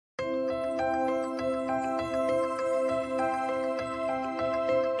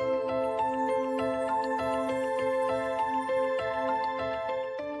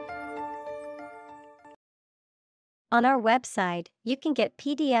On our website, you can get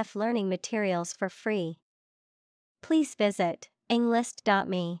PDF learning materials for free. Please visit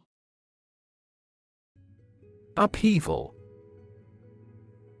englist.me. Upheaval.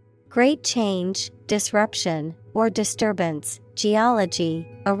 Great change, disruption, or disturbance. Geology,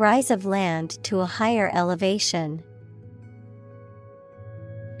 a rise of land to a higher elevation.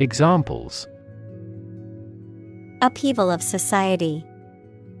 Examples: Upheaval of society.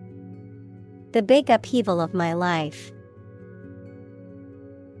 The big upheaval of my life.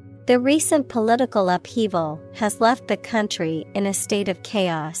 The recent political upheaval has left the country in a state of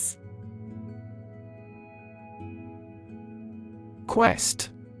chaos. Quest.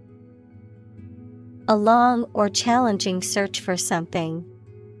 A long or challenging search for something.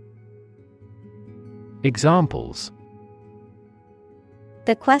 Examples: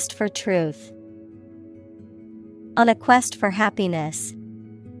 The quest for truth. On a quest for happiness.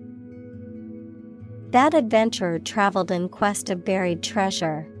 That adventurer traveled in quest of buried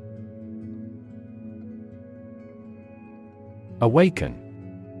treasure. Awaken.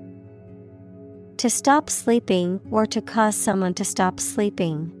 To stop sleeping or to cause someone to stop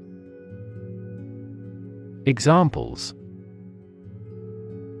sleeping. Examples: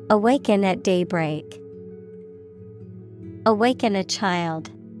 Awaken at daybreak. Awaken a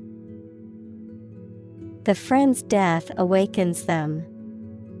child. The friend's death awakens them.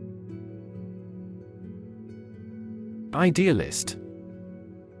 Idealist.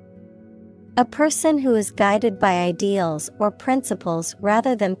 A person who is guided by ideals or principles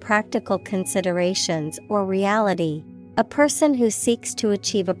rather than practical considerations or reality. A person who seeks to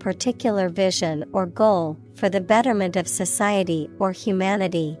achieve a particular vision or goal for the betterment of society or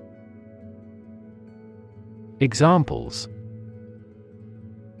humanity. Examples: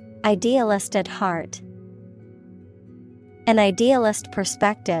 Idealist at heart. An idealist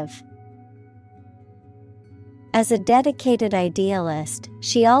perspective. As a dedicated idealist,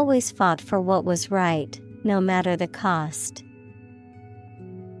 she always fought for what was right, no matter the cost.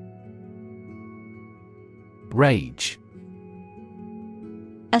 Rage.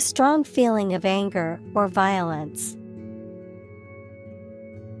 A strong feeling of anger or violence.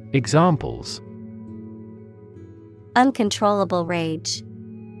 Examples: Uncontrollable rage.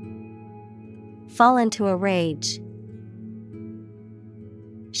 Fall into a rage.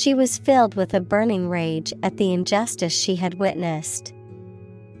 She was filled with a burning rage at the injustice she had witnessed.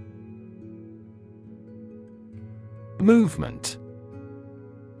 Movement.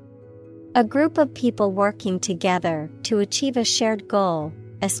 A group of people working together to achieve a shared goal,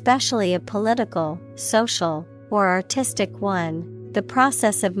 especially a political, social, or artistic one, the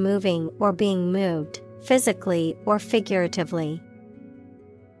process of moving or being moved, physically or figuratively.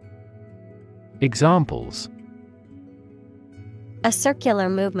 Examples: A circular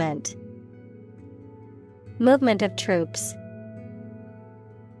movement. Movement of troops.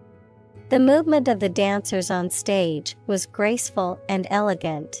 The movement of the dancers on stage was graceful and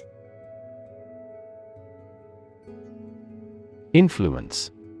elegant. Influence.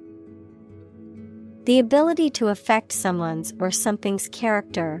 The ability to affect someone's or something's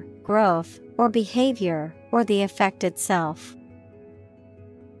character, growth, or behavior, or the effect itself.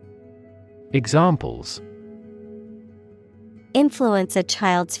 Examples: Influence a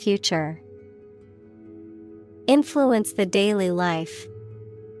child's future. Influence the daily life.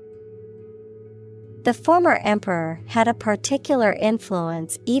 The former emperor had a particular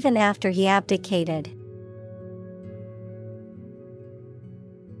influence even after he abdicated.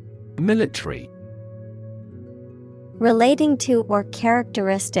 Military. Relating to or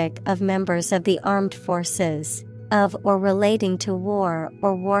characteristic of members of the armed forces, of or relating to war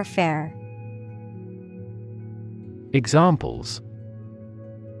or warfare. Examples: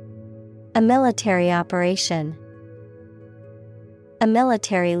 A military operation. A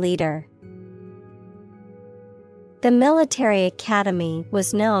military leader. The military academy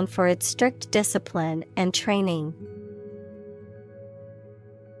was known for its strict discipline and training.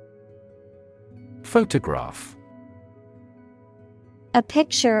 Photograph. A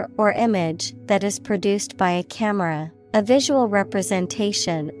picture or image that is produced by a camera, a visual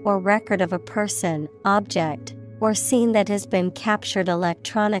representation or record of a person, object, or scene that has been captured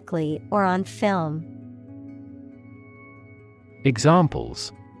electronically or on film.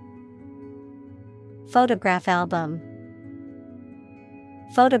 Examples: Photograph album.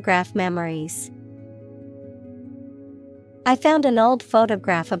 Photograph memories. I found an old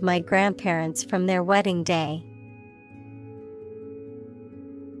photograph of my grandparents from their wedding day.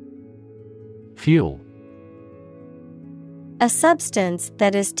 Fuel. A substance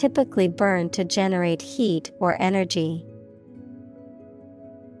that is typically burned to generate heat or energy.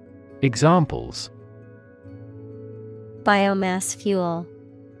 Examples: Biomass fuel.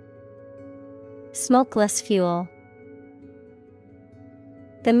 Smokeless fuel.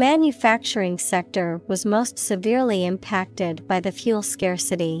 The manufacturing sector was most severely impacted by the fuel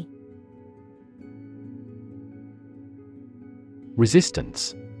scarcity.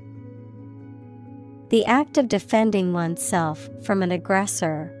 Resistance. The act of defending oneself from an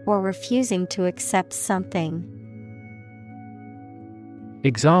aggressor or refusing to accept something.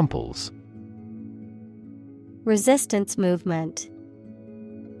 Examples: resistance movement,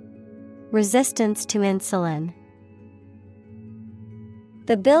 resistance to insulin.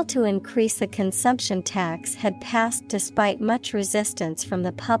 The bill to increase the consumption tax had passed despite much resistance from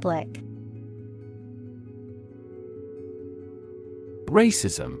the public.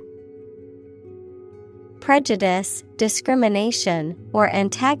 Racism. Prejudice, discrimination, or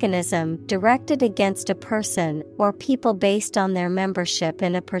antagonism directed against a person or people based on their membership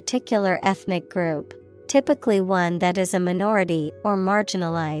in a particular ethnic group, typically one that is a minority or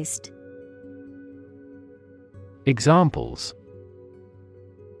marginalized. Examples: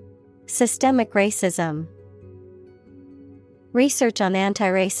 systemic racism, research on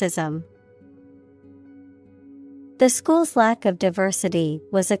anti-racism. The school's lack of diversity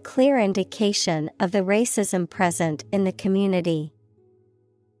was a clear indication of the racism present in the community.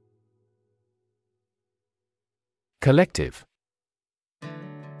 Collective.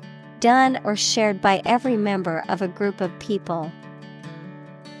 Done or shared by every member of a group of people.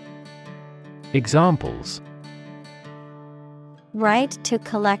 Examples: right to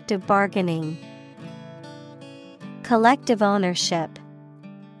collective bargaining, collective ownership.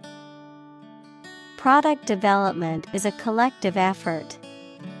 Product development is a collective effort.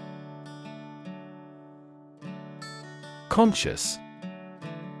 Conscious.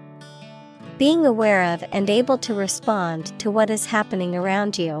 Being aware of and able to respond to what is happening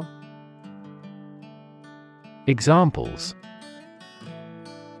around you. Examples: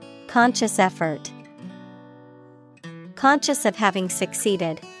 conscious effort, conscious of having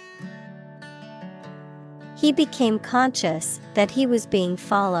succeeded. He became conscious that he was being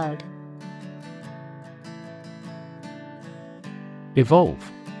followed. Evolve.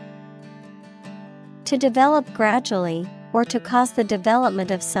 To develop gradually, or to cause the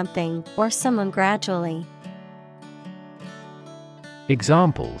development of something or someone gradually.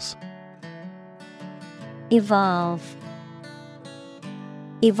 Examples: evolve,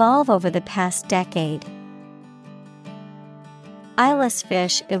 evolve over the past decade. Eyeless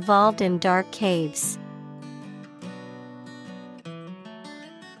fish evolved in dark caves.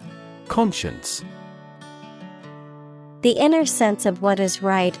 Conscience. The inner sense of what is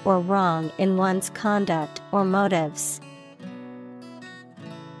right or wrong in one's conduct or motives.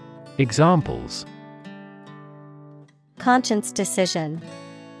 Examples: conscience decision,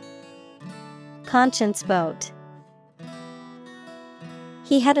 conscience vote.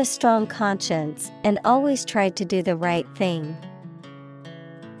 He had a strong conscience and always tried to do the right thing.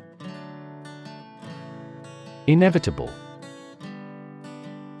 Inevitable.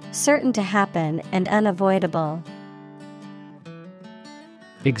 Certain to happen and unavoidable.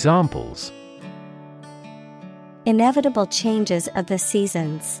 Examples: inevitable changes of the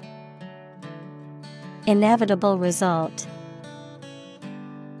seasons. Inevitable result.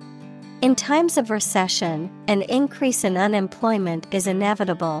 In times of recession, an increase in unemployment is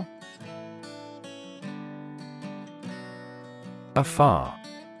inevitable. Afar.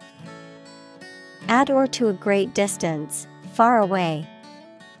 At or to a great distance, far away.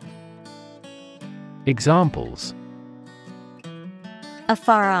 Examples: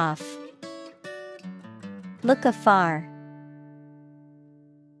 afar off. Look afar.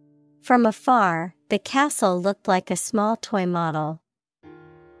 From afar, the castle looked like a small toy model.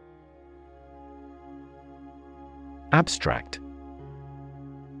 Abstract.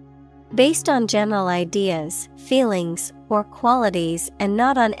 Based on general ideas, feelings, or qualities and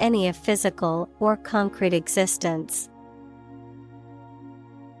not on any of physical or concrete existence.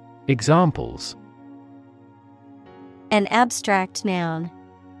 Examples: an abstract noun.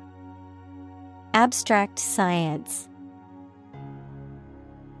 Abstract science.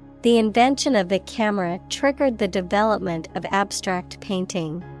 The invention of the camera triggered the development of abstract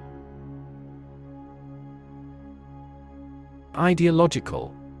painting.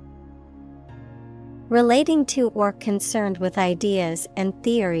 Ideological. Relating to or concerned with ideas and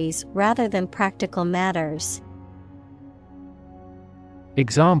theories rather than practical matters.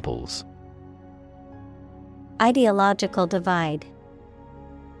 Examples: ideological divide.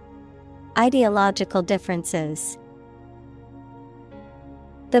 Ideological differences.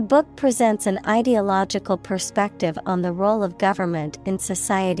 The book presents an ideological perspective on the role of government in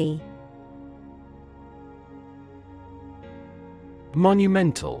society.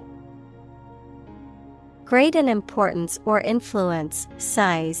 Monumental. Great in importance or influence,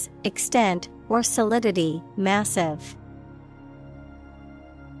 size, extent, or solidity, massive.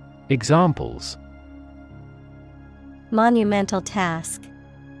 Examples: Monumental task.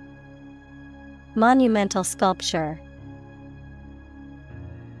 Monumental sculpture.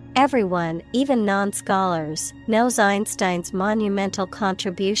 Everyone, even non-scholars, knows Einstein's monumental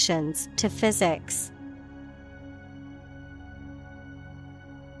contributions to physics.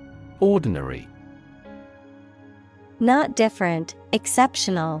 Ordinary. Not different,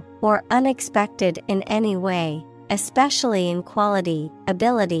 exceptional, or unexpected in any way, especially in quality,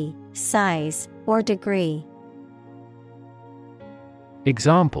 ability, size, or degree.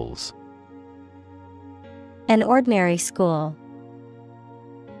 Examples: An ordinary school.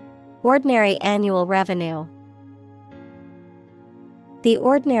 Ordinary annual revenue. The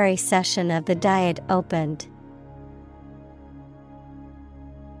ordinary session of the Diet opened.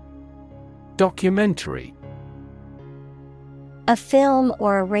 Documentary. A film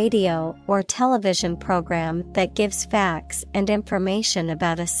or a radio or television program that gives facts and information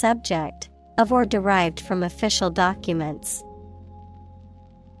about a subject, of or derived from official documents.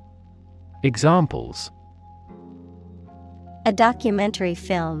 Examples: A documentary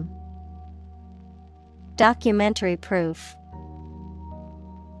film. Documentary proof.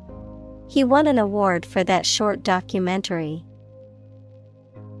 He won an award for that short documentary.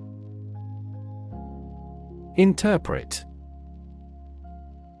 Interpret.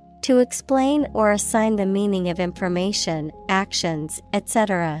 To explain or assign the meaning of information, actions,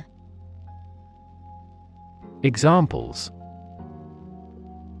 etc. Examples: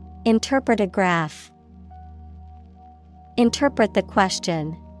 Interpret a graph. Interpret the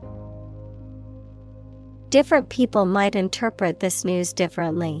question. Different people might interpret this news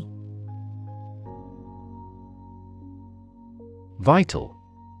differently. Vital.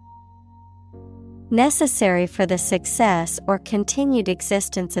 Necessary for the success or continued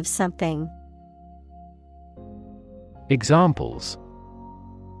existence of something. Examples: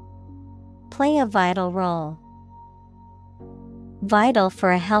 Play a vital role. Vital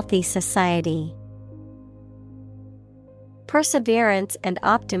for a healthy society. Perseverance and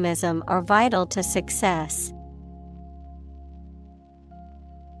optimism are vital to success.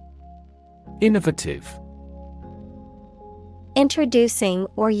 Innovative. Introducing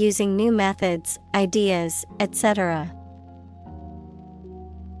or using new methods, ideas, etc.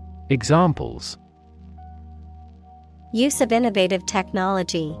 Examples: Use of innovative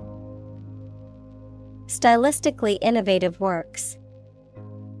technology. Stylistically innovative works.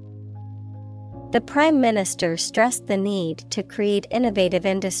 The Prime Minister stressed the need to create innovative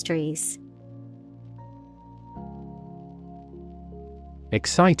industries.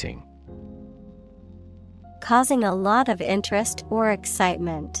 Exciting. Causing a lot of interest or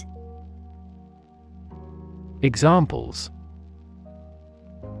excitement. Examples: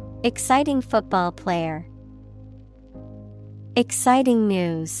 Exciting football player. Exciting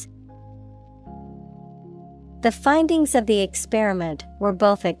news. The findings of the experiment were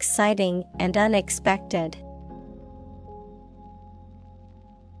both exciting and unexpected.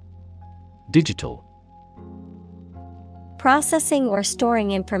 Digital. Processing or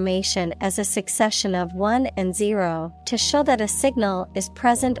storing information as a succession of 1 and 0 to show that a signal is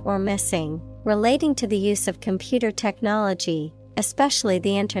present or missing, relating to the use of computer technology, especially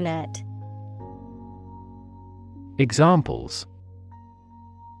the Internet. Examples: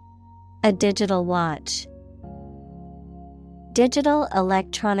 A digital watch. Digital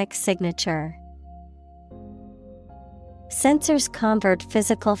electronic signature. Sensors convert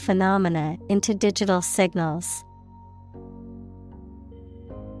physical phenomena into digital signals.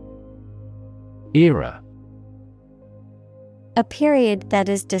 Era. A period that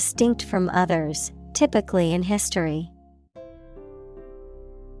is distinct from others, typically in history.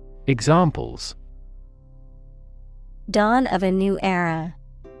 Examples: Dawn of a new era.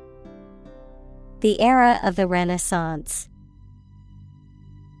 The era of the Renaissance.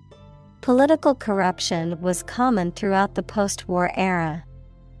 Political corruption was common throughout the post-war era.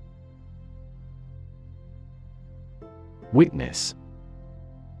 Witness.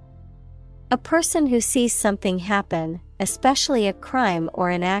 A person who sees something happen, especially a crime or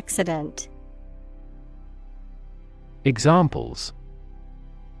an accident. Examples: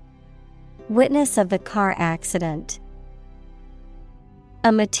 Witness of the car accident.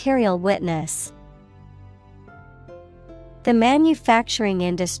 A material witness. The manufacturing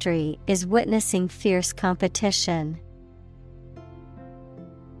industry is witnessing fierce competition.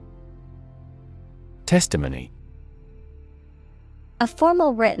 Testimony. A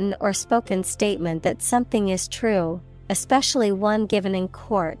formal written or spoken statement that something is true, especially one given in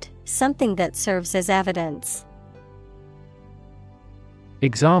court, something that serves as evidence.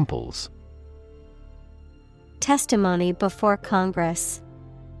 Examples: testimony before Congress,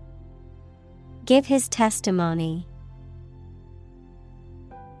 give his testimony.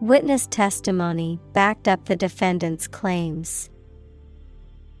 Witness testimony backed up the defendant's claims.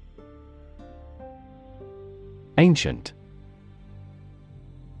 Ancient.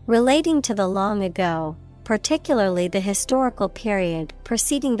 Relating to the long ago, particularly the historical period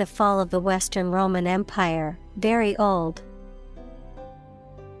preceding the fall of the Western Roman Empire, very old.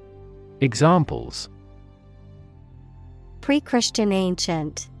 Examples: pre-Christian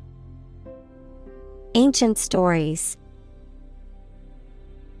ancient, ancient stories.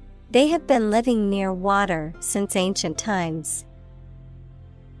 They have been living near water since ancient times.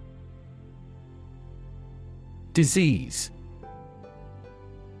 Disease.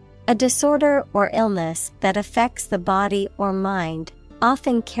 A disorder or illness that affects the body or mind,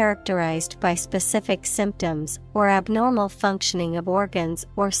 often characterized by specific symptoms or abnormal functioning of organs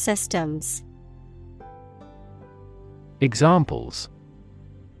or systems. Examples: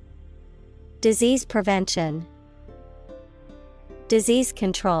 disease prevention, disease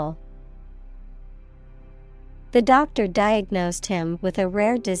control. The doctor diagnosed him with a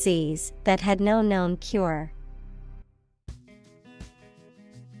rare disease that had no known cure.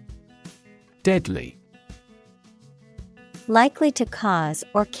 Deadly. Likely to cause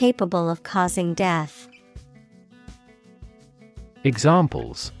or capable of causing death.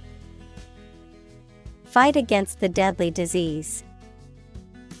 Examples: fight against the deadly disease.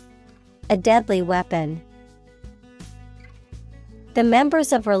 A deadly weapon. The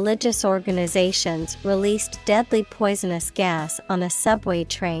members of religious organizations released deadly poisonous gas on a subway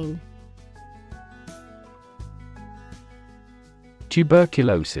train.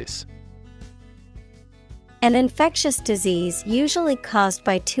 Tuberculosis. An infectious disease usually caused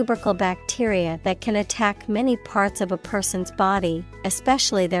by tubercle bacteria that can attack many parts of a person's body,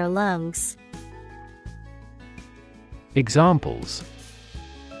 especially their lungs. Examples: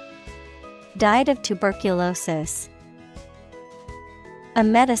 died of tuberculosis. A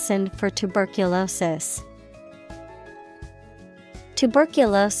medicine for tuberculosis.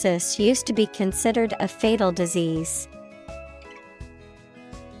 Tuberculosis used to be considered a fatal disease.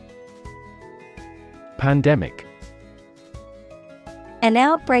 Pandemic. An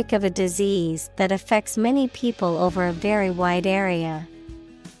outbreak of a disease that affects many people over a very wide area.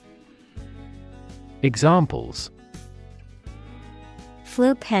 Examples: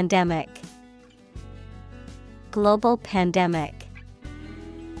 flu pandemic. Global pandemic.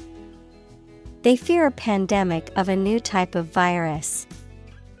 They fear a pandemic of a new type of virus.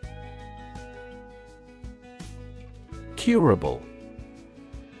 Curable.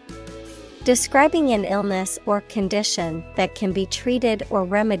 Describing an illness or condition that can be treated or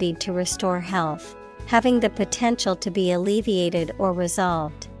remedied to restore health, having the potential to be alleviated or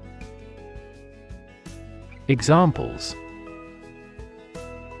resolved. Examples: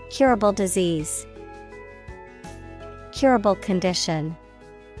 curable disease. Curable condition.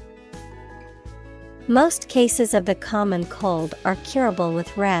 Most cases of the common cold are curable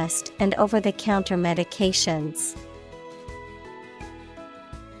with rest and over-the-counter medications.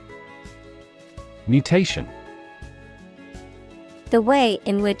 Mutation. The way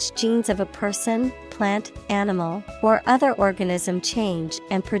in which genes of a person, plant, animal, or other organism change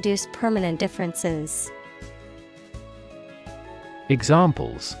and produce permanent differences.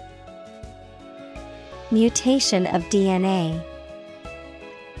 Examples: mutation of DNA.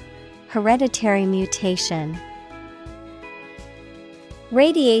 Hereditary mutation.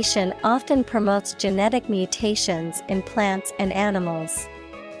 Radiation often promotes genetic mutations in plants and animals.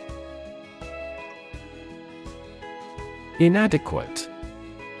 Inadequate.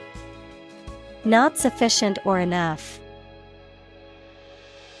 Not sufficient or enough.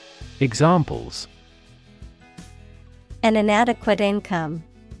 Examples: an inadequate income.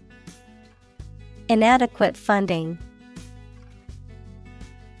 Inadequate funding.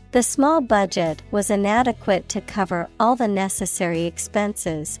 The small budget was inadequate to cover all the necessary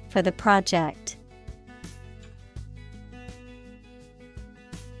expenses for the project.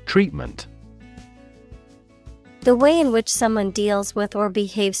 Treatment. The way in which someone deals with or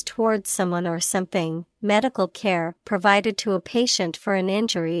behaves towards someone or something, medical care provided to a patient for an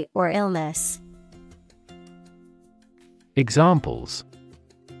injury or illness. Examples: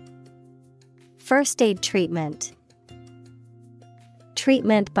 first aid treatment.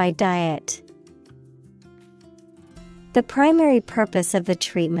 Treatment by diet. The primary purpose of the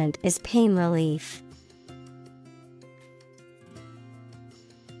treatment is pain relief.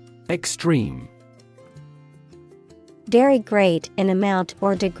 Extreme. Very great in amount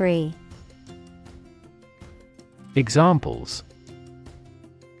or degree. Examples: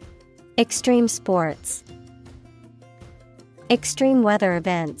 Extreme sports. Extreme weather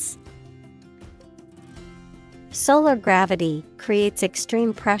events. Solar gravity creates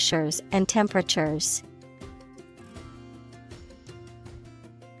extreme pressures and temperatures.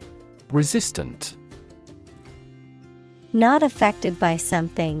 Resistant. Not affected by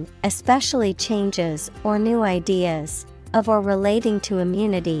something, especially changes or new ideas, of or relating to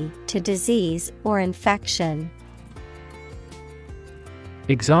immunity to disease or infection.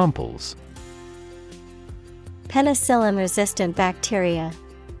 Examples: Penicillin-resistant bacteria.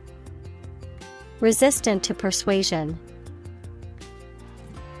 Resistant to persuasion.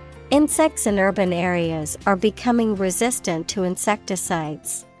 Insects in urban areas are becoming resistant to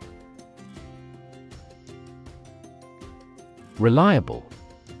insecticides. Reliable.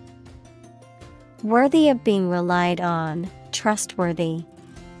 Worthy of being relied on, trustworthy.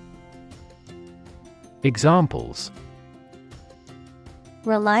 Examples: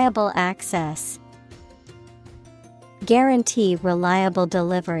 Reliable access. Guarantee reliable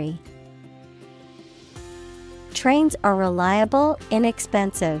delivery. Trains are reliable,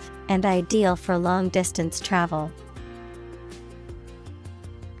 inexpensive, and ideal for long-distance travel.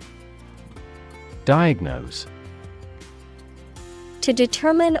 Diagnose. To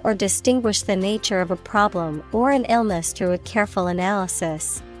determine or distinguish the nature of a problem or an illness through a careful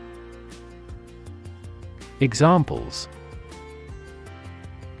analysis. Examples: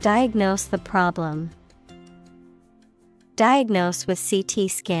 Diagnose the problem. Diagnose with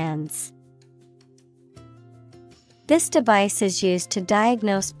CT scans. This device is used to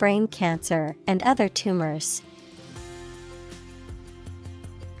diagnose brain cancer and other tumors.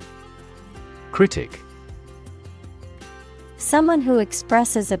 Critic. Someone who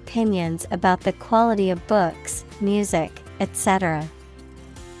expresses opinions about the quality of books, music, etc.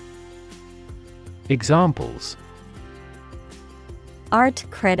 Examples: Art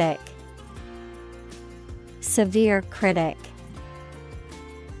critic. Severe critic.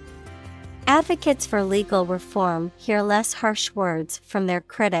 Advocates for legal reform hear less harsh words from their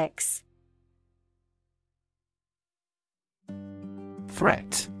critics.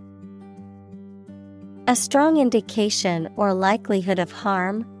 Threat. A strong indication or likelihood of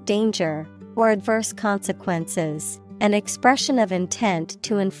harm, danger, or adverse consequences. An expression of intent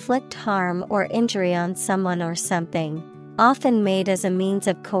to inflict harm or injury on someone or something, often made as a means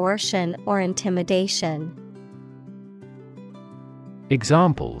of coercion or intimidation.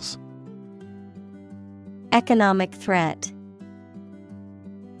 Examples: Economic threat.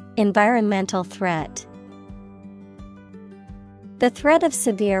 Environmental threat. The threat of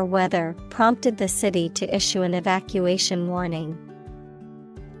severe weather prompted the city to issue an evacuation warning.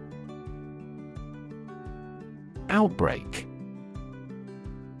 Outbreak.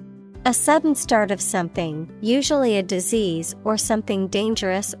 A sudden start of something, usually a disease or something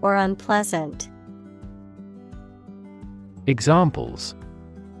dangerous or unpleasant. Examples: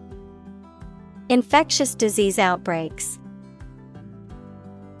 Infectious disease outbreaks.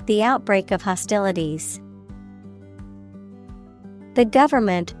 The outbreak of hostilities. The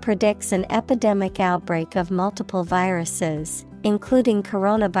government predicts an epidemic outbreak of multiple viruses, including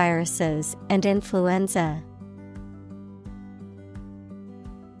coronaviruses and influenza.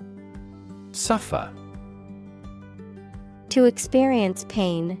 Suffer. To experience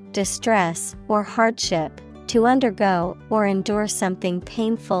pain, distress, or hardship, to undergo or endure something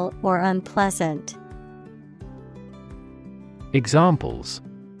painful or unpleasant. Examples: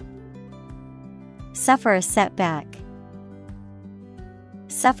 Suffer a setback.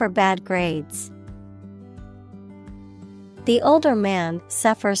 Suffer bad grades. The older man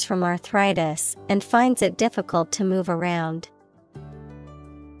suffers from arthritis and finds it difficult to move around.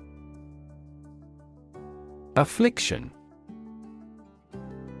 Affliction.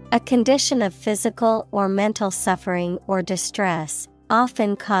 A condition of physical or mental suffering or distress,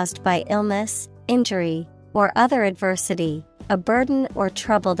 often caused by illness, injury, or other adversity, a burden or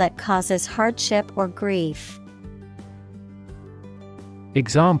trouble that causes hardship or grief.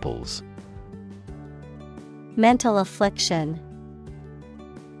 Examples: Mental affliction.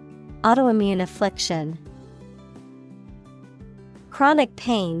 Autoimmune affliction. Chronic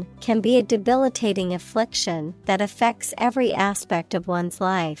pain can be a debilitating affliction that affects every aspect of one's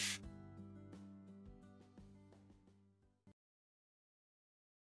life.